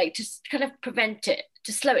won't, but like to kind of prevent it,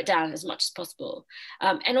 to slow it down as much as possible.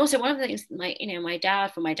 And also one of the things my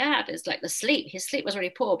dad is like the sleep. His sleep was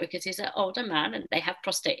really poor because he's an older man and they have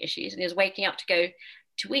prostate issues, and he was waking up to go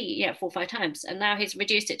to eat 4 or 5 times, and now he's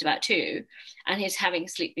reduced it to about 2, and he's having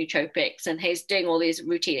sleep nootropics, and he's doing all these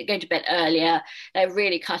routines, going to bed earlier. They're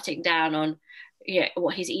really cutting down on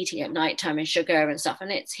what he's eating at night time and sugar and stuff,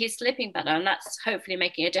 and he's sleeping better, and that's hopefully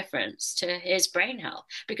making a difference to his brain health.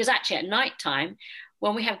 Because actually at night time,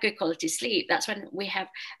 when we have good quality sleep, that's when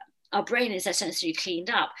our brain is essentially cleaned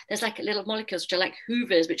up. There's like little molecules which are like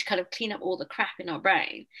hoovers, which kind of clean up all the crap in our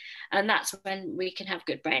brain. And that's when we can have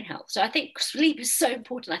good brain health. So I think sleep is so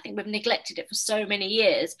important. I think we've neglected it for so many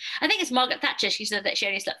years. I think it's Margaret Thatcher. She said that she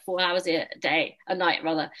only slept 4 hours a night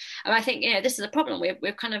rather. And I think, this is a problem.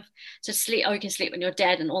 We've kind of to sleep, you can sleep when you're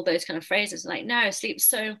dead, and all those kind of phrases. Like, no, sleep's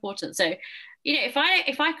so important. So, if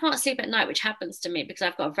I can't sleep at night, which happens to me because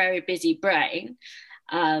I've got a very busy brain,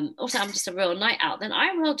 also I'm just a real night owl, then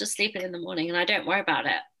I will just sleep in the morning and I don't worry about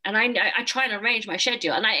it. And I try and arrange my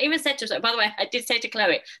schedule. And I even said to her, by the way, I did say to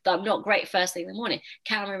Chloe that I'm not great first thing in the morning.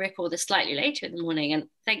 Can we record this slightly later in the morning? And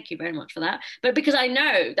thank you very much for that. But because I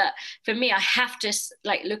know that for me, I have to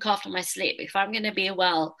look after my sleep. If I'm going to be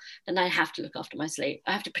well, then I have to look after my sleep.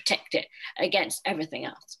 I have to protect it against everything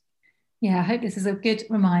else. Yeah, I hope this is a good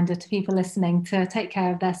reminder to people listening to take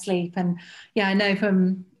care of their sleep. And yeah, I know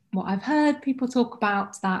from what I've heard, people talk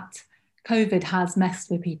about that COVID has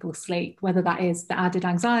messed with people's sleep, whether that is the added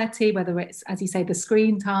anxiety, whether it's, as you say, the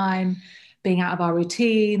screen time, being out of our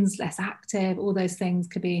routines, less active, all those things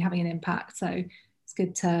could be having an impact. So it's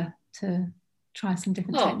good to try some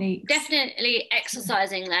different techniques. Definitely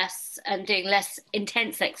exercising less and doing less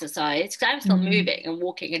intense exercise, because I'm still moving and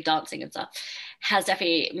walking and dancing and stuff, has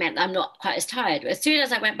definitely meant I'm not quite as tired. But as soon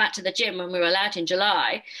as I went back to the gym when we were allowed in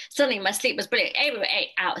July, suddenly my sleep was brilliant. A, we were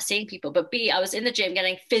out seeing people, but B, I was in the gym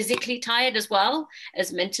getting physically tired as well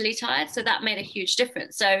as mentally tired. So that made a huge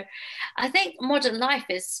difference. So I think modern life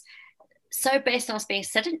is so based on us being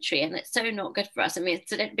sedentary, and it's so not good for us. I mean,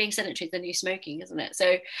 being sedentary is the new smoking, isn't it?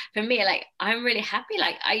 So for me, I'm really happy.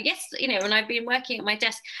 When I've been working at my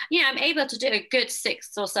desk, I'm able to do a good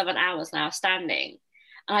 6 or 7 hours now standing,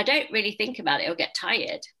 and I don't really think about it or get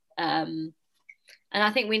tired. And I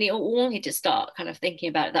think we all need to start kind of thinking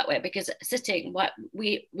about it that way, because sitting,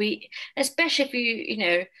 we especially if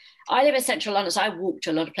you I live in central London, so I walk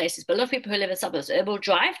to a lot of places, but a lot of people who live in suburbs, they will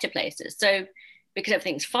drive to places. So because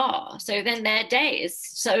everything's far. So then their day is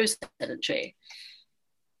so sedentary.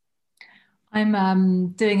 I'm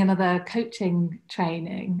doing another coaching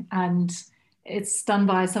training, and it's done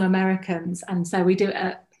by some Americans. And so we do it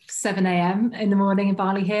at 7 a.m. in the morning in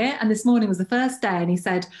Bali here. And this morning was the first day, and he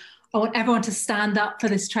said, I want everyone to stand up for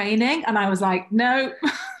this training. And I was like, no,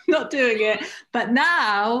 not doing it. But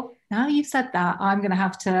now you've said that, I'm going to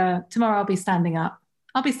have to, tomorrow I'll be standing up.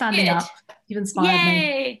 I'll be standing up. You've inspired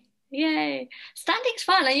me. Yay. Standing's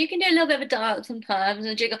fun, and you can do a little bit of a dance sometimes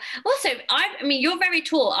and jiggle. Also, I mean, you're very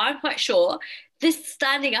tall. I'm quite sure this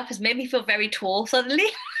standing up has made me feel very tall suddenly.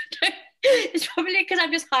 It's probably because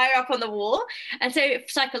I'm just higher up on the wall. And so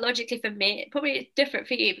psychologically for me, probably it's different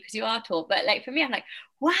for you because you are tall. But like for me, I'm like,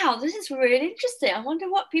 wow, this is really interesting. I wonder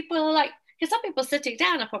what people are like. Because some people sitting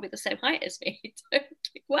down are probably the same height as me. So,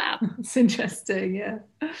 wow. It's interesting, yeah.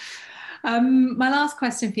 My last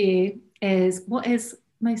question for you is, what is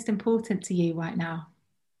most important to you right now?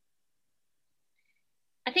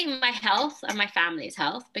 I think my health and my family's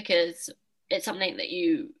health, because it's something that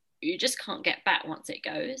you just can't get back once it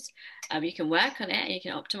goes. You can work on it and you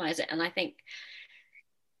can optimize it. And I think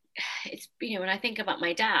it's, when I think about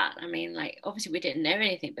my dad, I mean, like, obviously we didn't know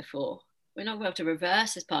anything before. We're not able to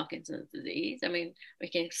reverse his Parkinson's disease. I mean, we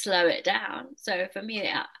can slow it down. So for me,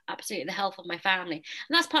 absolutely the health of my family.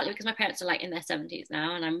 And that's partly because my parents are like in their 70s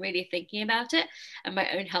now, and I'm really thinking about it, and my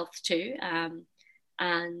own health too.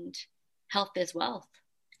 And health is wealth.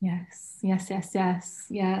 Yes. Yeah,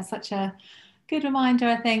 such a good reminder.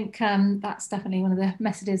 I think that's definitely one of the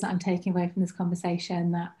messages that I'm taking away from this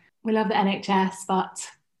conversation, that we love the NHS, but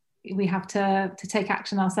we have to take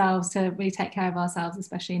action ourselves to really take care of ourselves,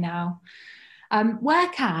 especially now. Where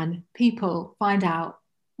can people find out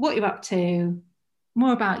what you're up to,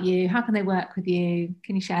 more about you? How can they work with you?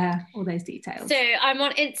 Can you share all those details? So I'm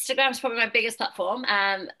on Instagram. It's probably my biggest platform,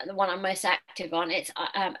 the one I'm most active on. It's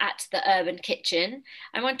at The Urban Kitchen.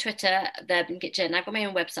 I'm on Twitter, The Urban Kitchen. I've got my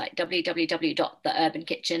own website,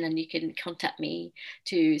 www.theurbankitchen, and you can contact me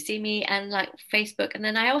to see me, and like Facebook. And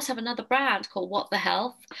then I also have another brand called What the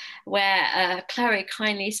Health, where Chloe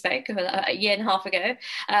kindly spoke a year and a half ago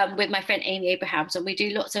with my friend Amy Abrahams, and we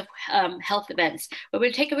do lots of health events where we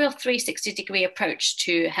take a real 360-degree approach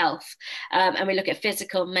to health, and we look at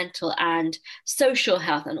physical, mental and social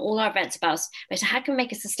health, and all our events about how can we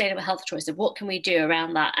make a sustainable health choice, and what can we do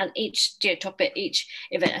around that, and each topic, each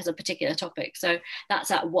event has a particular topic. So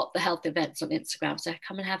that's at What the Health Events on Instagram, so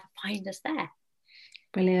come and find us there.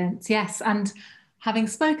 Brilliant. Yes. And having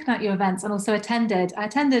spoken at your events and also attended,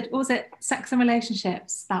 what was it, Sex and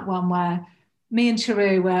Relationships, that one where me and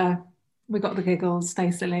Sharu we got the giggles,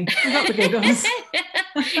 basically. We got the giggles.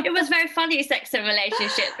 It was very funny, Sex and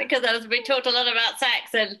Relationships, because we talked a lot about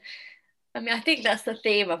sex, and I mean, I think that's the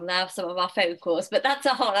theme of now some of our phone calls, but that's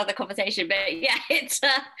a whole other conversation. But yeah, it's so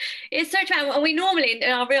true. And we normally, in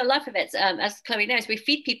our real life events, as Chloe knows, we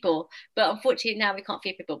feed people, but unfortunately now we can't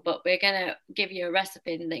feed people, but we're going to give you a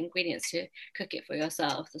recipe and the ingredients to cook it for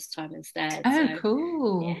yourself this time instead. Oh, so,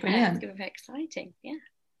 cool. Yeah, brilliant. It's going to be very exciting. Yeah.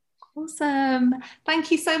 Awesome.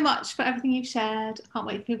 Thank you so much for everything you've shared. I can't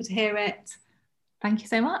wait for people to hear it. Thank you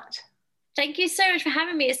so much. Thank you so much for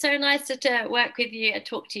having me. It's so nice to work with you and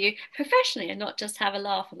talk to you professionally and not just have a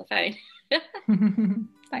laugh on the phone.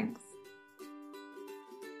 Thanks.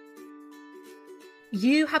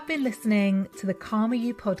 You have been listening to the Calmer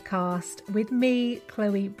You podcast with me,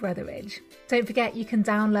 Chloe Bretheridge. Don't forget you can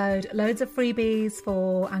download loads of freebies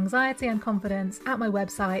for anxiety and confidence at my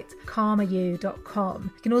website,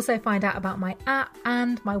 calmeryou.com. You can also find out about my app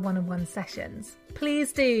and my one-on-one sessions.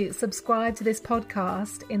 Please do subscribe to this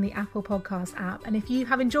podcast in the Apple Podcast app. And if you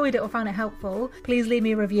have enjoyed it or found it helpful, please leave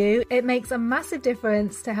me a review. It makes a massive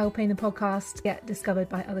difference to helping the podcast get discovered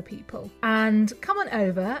by other people. And come on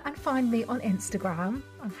over and find me on Instagram.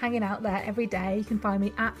 I'm hanging out there every day. You can find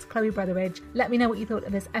me at Chloe Bretheridge. Let me know what you thought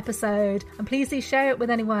of this episode. And please do share it with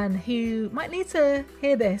anyone who might need to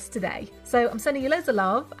hear this today. So I'm sending you loads of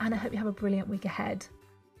love, and I hope you have a brilliant week ahead.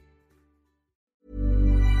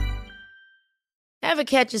 Ever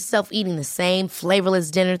catch yourself eating the same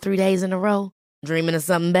flavorless dinner 3 days in a row? Dreaming of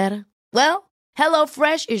something better? Well,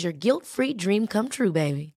 HelloFresh is your guilt-free dream come true,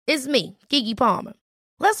 baby. It's me, Keke Palmer.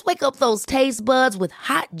 Let's wake up those taste buds with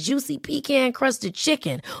hot, juicy pecan-crusted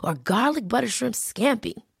chicken or garlic butter shrimp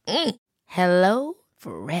scampi. Hello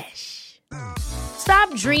Fresh.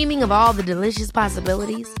 Stop dreaming of all the delicious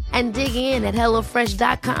possibilities and dig in at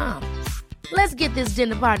HelloFresh.com. Let's get this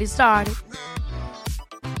dinner party started.